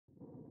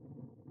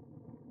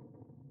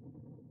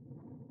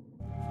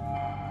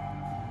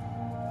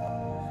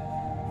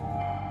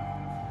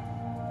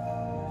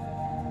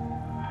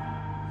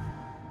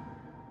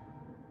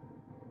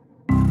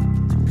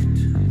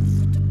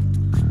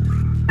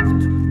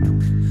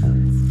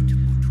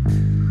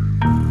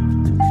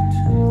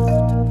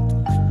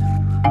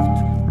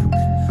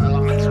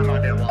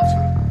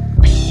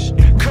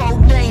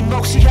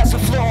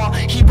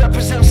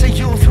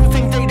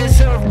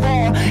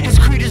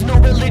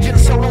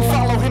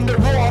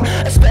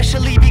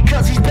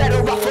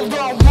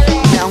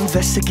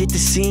investigate the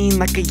scene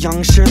like a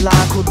young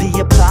Sherlock. Will be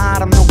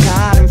applied, I'm no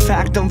god, in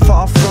fact I'm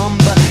far from.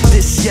 But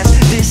this, yes,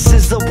 this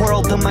is the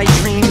world of my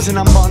dreams, and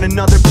I'm on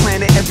another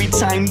planet every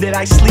time that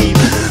I sleep.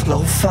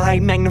 Lo-fi,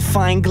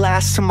 magnifying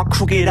glass to my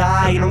crooked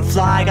eye, and I'm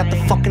fly, got the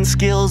fucking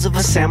skills of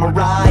a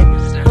samurai.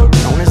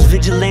 Known as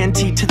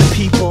vigilante to the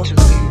people,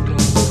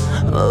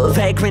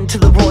 vagrant to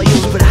the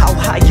royals. But how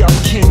high up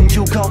can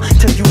you go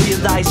till you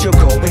realize you're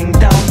going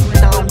down,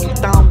 down,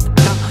 down,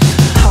 down?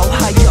 How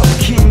high up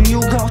can you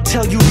go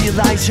till you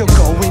realize you're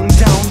going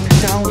down,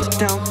 down,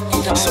 down?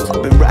 So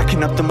I've been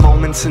racking up the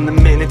moments and the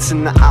minutes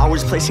and the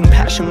hours, placing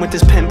passion with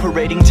this pen,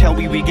 parading till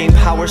we regain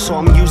power. So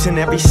I'm using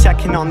every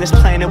second on this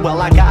planet.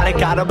 Well, I got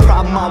a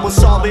problem, I will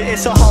solve it.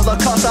 It's a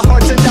holocaust of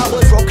hearts and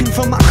dollars. Broken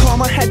from my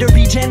karma, had to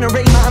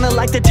regenerate mana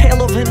like the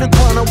tail of an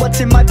iguana. What's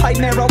in my pipe?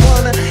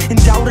 Marijuana. And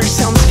doubters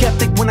sound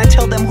skeptic when I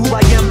tell them who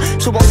I am,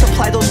 so I'll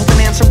supply those with an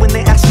answer when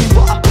they ask me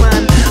what I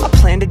plan. I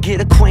plan to get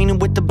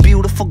acquainted with the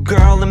beautiful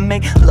girl and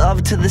make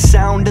love to the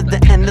sound of the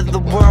end of the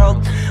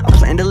world. I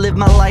plan to live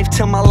my life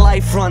till my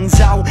life runs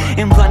out,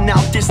 and run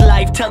out this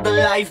life till the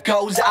life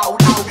goes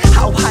out.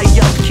 How high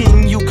up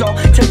can you go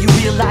till you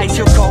realize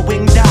you're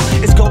going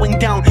down? It's going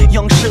down.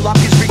 Young Sherlock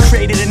is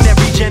recreated in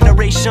every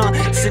generation.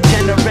 It's a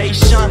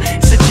generation,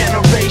 it's a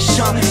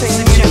generation, it's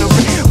a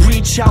generation.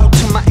 Reach out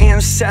to my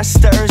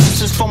ancestors.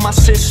 This is for my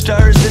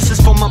sisters, this is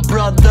for my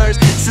brothers,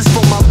 this is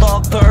for my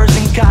lovers.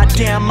 And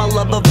goddamn, my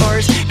love of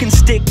verse can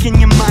stick in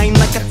your mind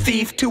like a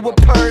thief to a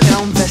purse.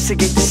 Now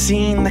investigate the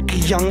scene like a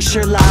young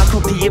Sherlock.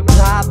 Will be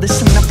applied,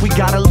 listen up, we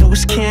got a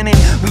loose cannon.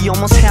 We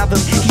almost have him,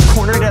 he's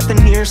cornered at the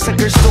nearest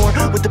liquor store,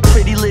 with a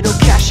pretty little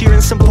cashier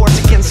and some boards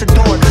against the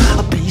door.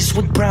 A beast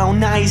with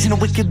brown eyes and a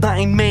wicked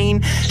lying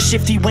mane.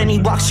 Shifty when he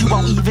walks, you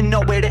won't even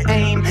know where to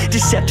aim.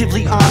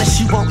 Deceptively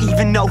honest, you won't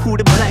even know who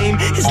to blame.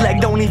 His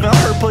leg don't even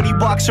hurt, but he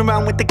walks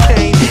around with the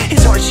cane.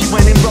 His heart, she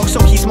went and broke,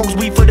 so he smokes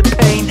weed for the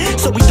pain.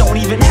 So we don't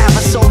even have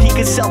a soul he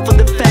can sell for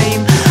the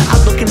fame.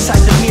 I look inside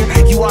the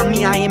mirror, you are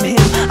me, I am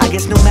him. I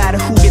guess no matter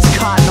who gets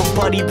caught,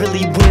 nobody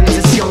really wins.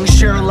 It's young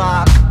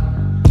Sherlock.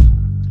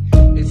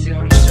 It's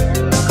young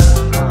Sherlock.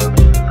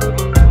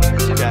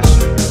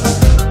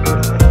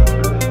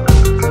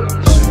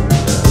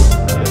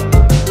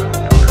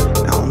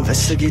 Now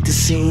investigate the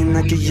scene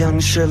like a young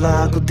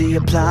Sherlock. Will be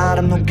applied,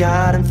 I'm no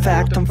god, in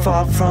fact I'm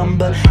far from.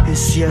 But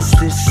it's, yes,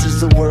 this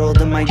is the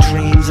world of my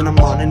dreams, and I'm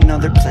on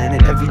another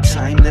planet every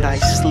time that I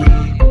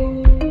sleep.